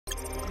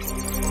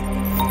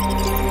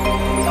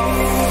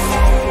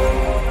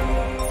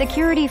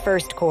Security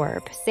First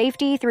Corp.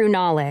 Safety through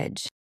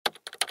knowledge.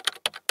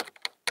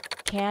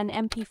 Can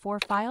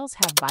MP4 files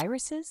have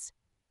viruses?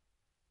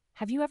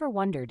 Have you ever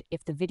wondered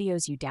if the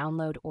videos you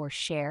download or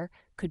share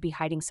could be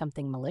hiding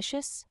something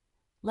malicious?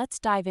 Let's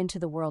dive into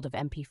the world of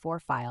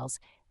MP4 files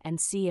and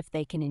see if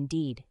they can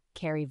indeed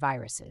carry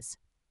viruses.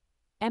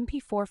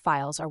 MP4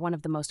 files are one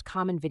of the most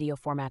common video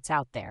formats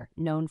out there,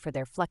 known for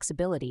their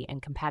flexibility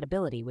and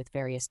compatibility with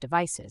various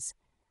devices.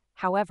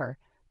 However,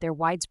 their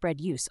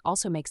widespread use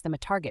also makes them a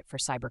target for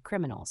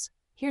cybercriminals.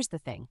 Here's the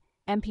thing.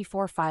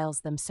 MP4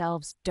 files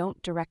themselves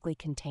don't directly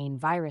contain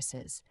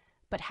viruses,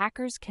 but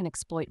hackers can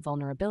exploit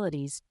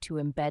vulnerabilities to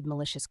embed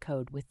malicious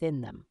code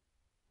within them.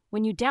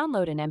 When you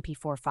download an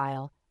MP4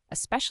 file,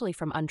 especially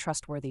from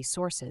untrustworthy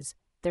sources,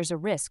 there's a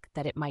risk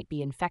that it might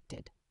be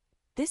infected.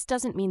 This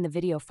doesn't mean the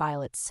video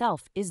file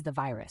itself is the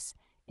virus.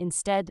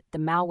 Instead, the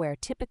malware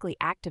typically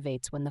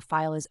activates when the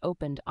file is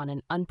opened on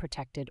an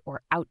unprotected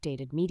or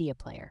outdated media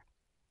player.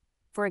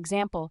 For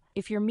example,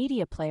 if your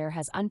media player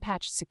has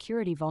unpatched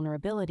security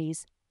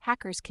vulnerabilities,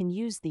 hackers can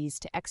use these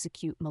to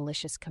execute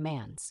malicious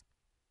commands.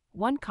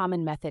 One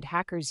common method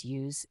hackers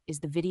use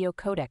is the video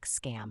codec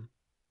scam.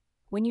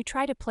 When you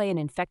try to play an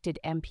infected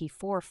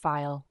MP4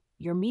 file,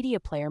 your media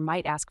player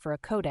might ask for a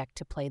codec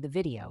to play the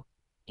video.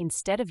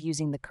 Instead of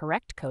using the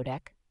correct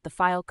codec, the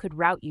file could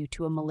route you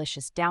to a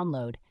malicious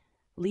download,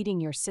 leading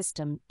your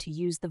system to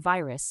use the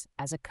virus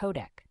as a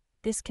codec.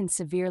 This can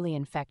severely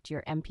infect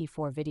your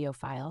MP4 video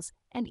files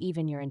and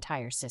even your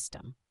entire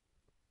system.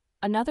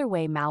 Another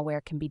way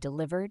malware can be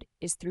delivered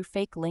is through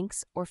fake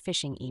links or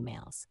phishing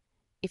emails.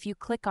 If you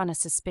click on a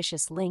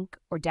suspicious link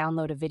or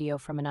download a video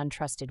from an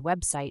untrusted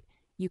website,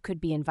 you could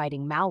be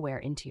inviting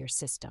malware into your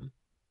system.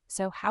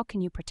 So how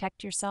can you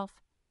protect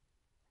yourself?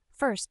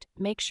 First,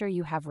 make sure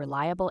you have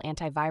reliable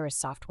antivirus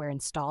software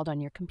installed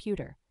on your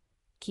computer.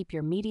 Keep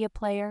your media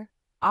player,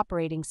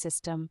 operating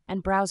system,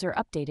 and browser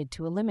updated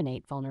to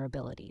eliminate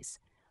vulnerabilities.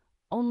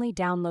 Only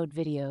download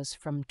videos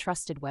from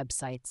trusted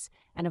websites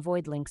and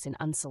avoid links in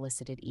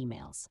unsolicited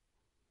emails.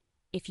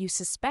 If you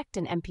suspect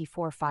an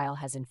MP4 file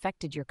has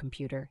infected your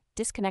computer,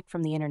 disconnect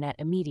from the internet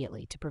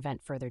immediately to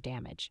prevent further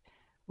damage.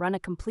 Run a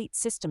complete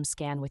system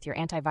scan with your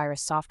antivirus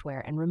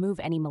software and remove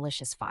any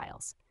malicious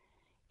files.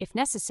 If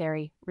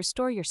necessary,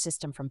 restore your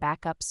system from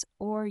backups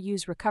or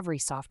use recovery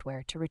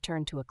software to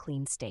return to a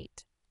clean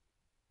state.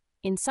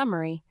 In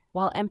summary,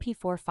 while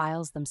MP4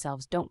 files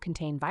themselves don't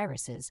contain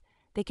viruses,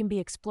 they can be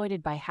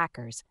exploited by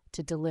hackers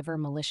to deliver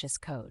malicious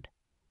code.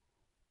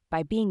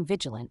 By being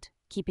vigilant,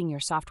 keeping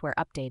your software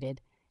updated,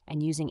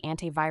 and using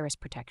antivirus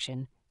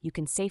protection, you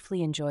can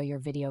safely enjoy your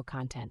video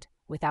content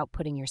without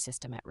putting your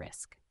system at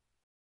risk.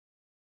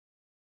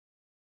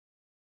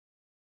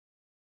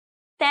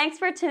 Thanks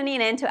for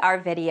tuning in to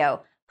our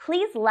video.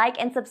 Please like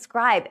and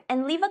subscribe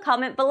and leave a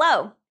comment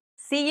below.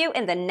 See you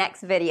in the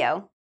next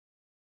video.